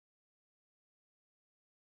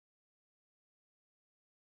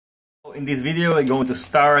In this video we're going to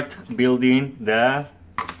start building the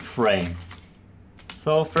frame.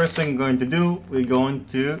 So first thing we're going to do, we're going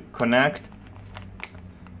to connect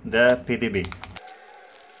the PDB.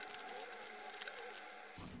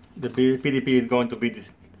 The PDB is going to be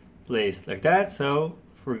placed like that, so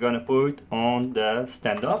we're going to put it on the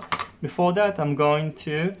stand-up. Before that I'm going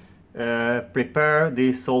to prepare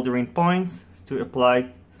the soldering points to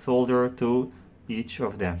apply solder to each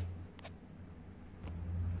of them.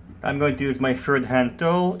 I'm going to use my third hand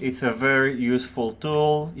tool. It's a very useful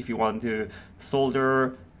tool if you want to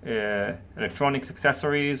solder electronics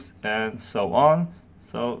accessories and so on,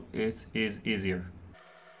 so it is easier.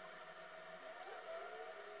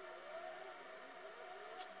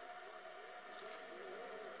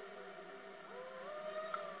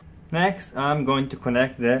 Next I'm going to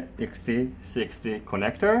connect the XT60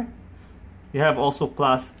 connector. You have also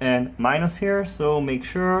plus and minus here, so make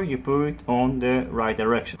sure you put it on the right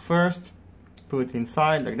direction. First, put it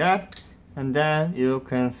inside like that, and then you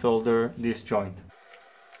can solder this joint.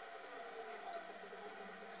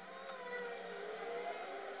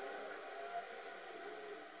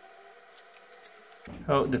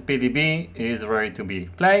 So the PDB is ready to be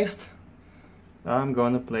placed. I'm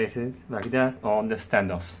going to place it like that on the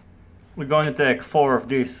standoffs. We're going to take 4 of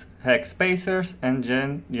these hex spacers and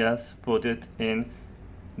then just put it in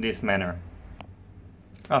this manner.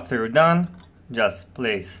 After you're done, just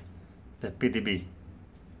place the PDB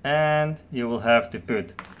and you will have to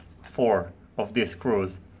put 4 of these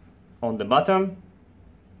screws on the bottom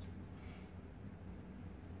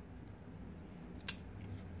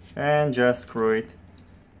and just screw it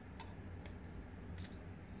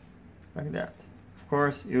like that. Of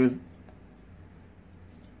course, use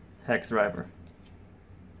hex driver.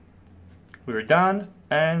 We're done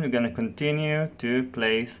and we're going to continue to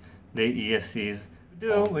place the ESCs.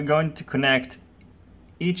 We're going to connect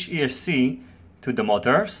each ESC to the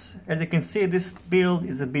motors. As you can see, this build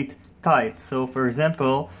is a bit tight, so for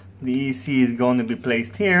example the ESC is going to be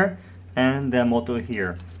placed here and the motor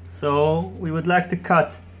here. So we would like to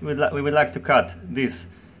cut these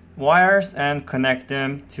wires and connect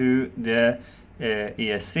them to the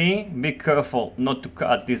ESC. Be careful not to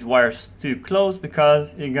cut these wires too close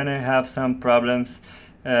because you're gonna have some problems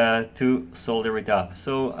to solder it up.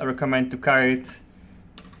 So I recommend to carry it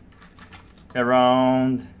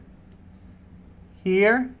around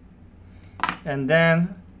here and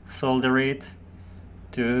then solder it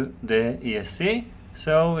to the ESC.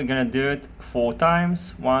 So we're gonna do it 4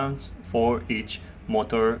 times, once for each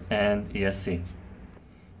motor and ESC.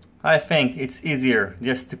 I think it's easier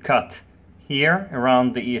just to cut here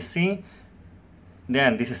around the ESC,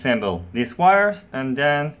 then disassemble these wires and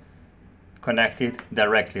then connect it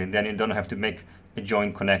directly. Then you don't have to make a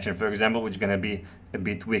joint connection, for example, which is going to be a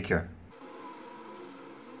bit weaker.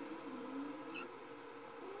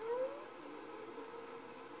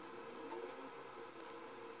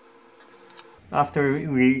 After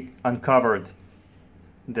we uncovered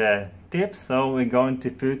the tips, so we're going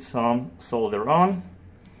to put some solder on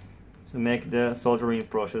to make the soldering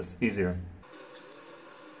process easier.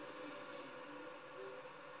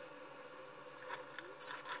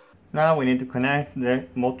 Now we need to connect the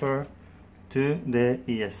motor to the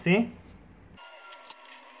ESC.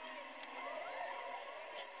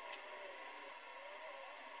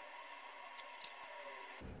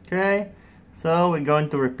 Okay, so we're going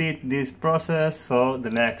to repeat this process for the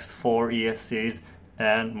next 4 ESCs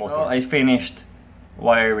and motor. So I finished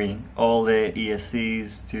wiring all the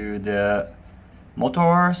ESCs to the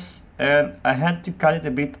motors, and I had to cut it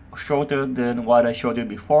a bit shorter than what I showed you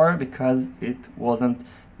before because it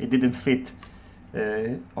didn't fit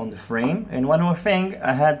on the frame. And one more thing,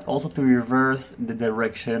 I had also to reverse the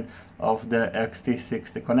direction of the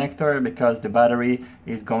XT60 connector because the battery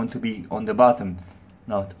is going to be on the bottom,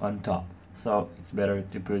 not on top. So it's better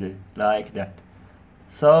to put it like that.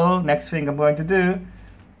 So next thing I'm going to do,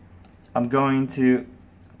 I'm going to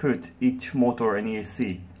put each motor and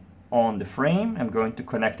ESC on the frame. I'm going to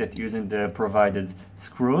connect it using the provided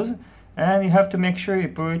screws. And you have to make sure you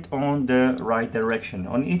put it on the right direction.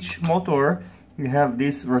 On each motor you have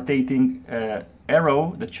this rotating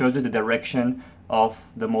arrow that shows you the direction of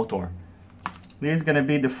the motor. This is going to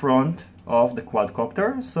be the front of the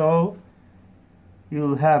quadcopter, so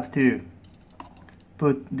you'll have to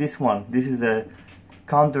put this one. This is the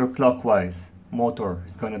counterclockwise motor.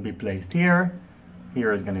 It's going to be placed here.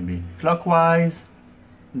 Here is going to be clockwise,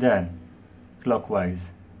 then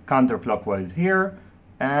clockwise, counterclockwise here,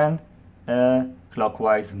 and a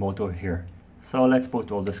clockwise motor here. So let's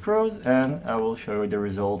put all the screws and I will show you the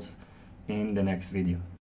results in the next video.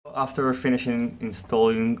 After finishing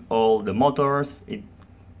installing all the motors, it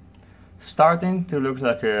starting to look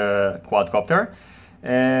like a quadcopter.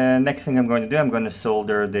 And next thing I'm going to do, I'm going to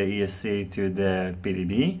solder the ESC to the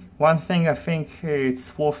PDB. One thing I think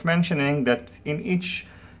it's worth mentioning that in each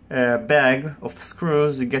bag of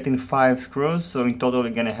screws you're getting 5 screws, so in total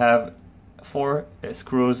you're going to have 4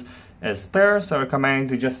 screws as spares. So I recommend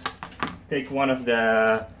to just take one of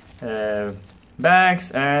the bags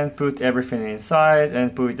and put everything inside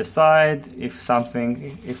and put it aside.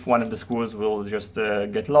 If one of the screws will just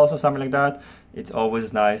get lost or something like that, it's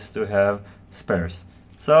always nice to have spares.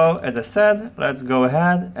 So as I said, let's go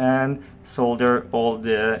ahead and solder all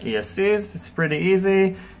the ESCs. It's pretty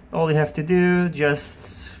easy. All you have to do, just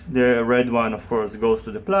the red one of course goes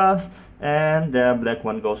to the plus and the black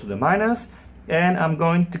one goes to the minus. And I'm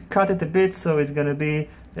going to cut it a bit so it's gonna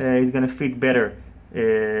fit better.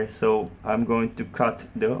 So I'm going to cut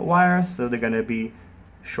the wires so they're gonna be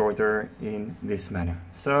shorter in this manner.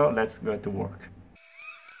 So let's go to work.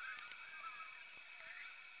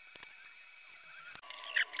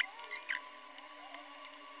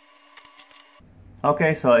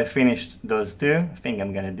 Okay, so I finished those two. I think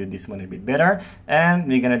I'm gonna do this one a bit better, and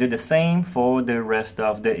we're gonna do the same for the rest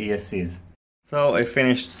of the ESCs. So I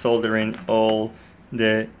finished soldering all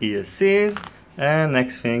the ESCs, and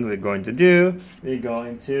next thing we're going to do, we're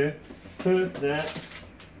going to put the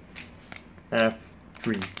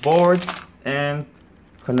F3 board and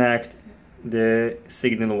connect the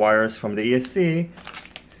signal wires from the ESC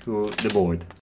to the board.